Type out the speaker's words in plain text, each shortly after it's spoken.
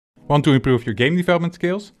Want to improve your game development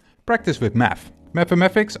skills? Practice with math.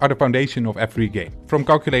 Mathematics are the foundation of every game, from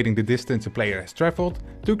calculating the distance a player has traveled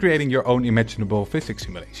to creating your own imaginable physics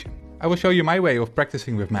simulation. I will show you my way of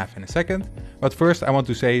practicing with math in a second, but first I want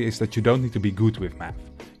to say is that you don't need to be good with math.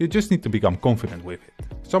 You just need to become confident with it.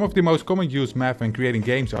 Some of the most common used math when creating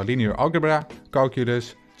games are linear algebra,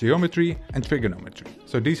 calculus, geometry and trigonometry.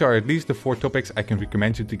 So these are at least the 4 topics I can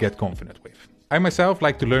recommend you to get confident with. I myself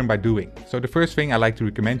like to learn by doing, so the first thing I like to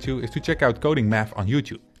recommend you is to check out Coding Math on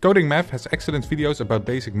YouTube. Coding Math has excellent videos about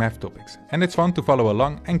basic math topics, and it's fun to follow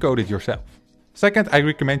along and code it yourself. Second, I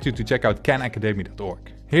recommend you to check out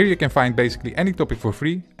Khanacademy.org. Here you can find basically any topic for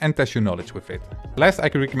free and test your knowledge with it. Last, I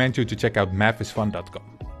can recommend you to check out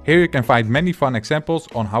Mathisfun.com. Here you can find many fun examples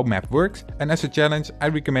on how math works, and as a challenge I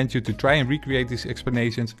recommend you to try and recreate these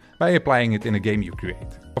explanations by applying it in a game you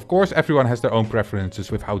create. Of course, everyone has their own preferences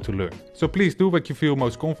with how to learn, so please do what you feel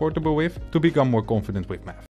most comfortable with to become more confident with math.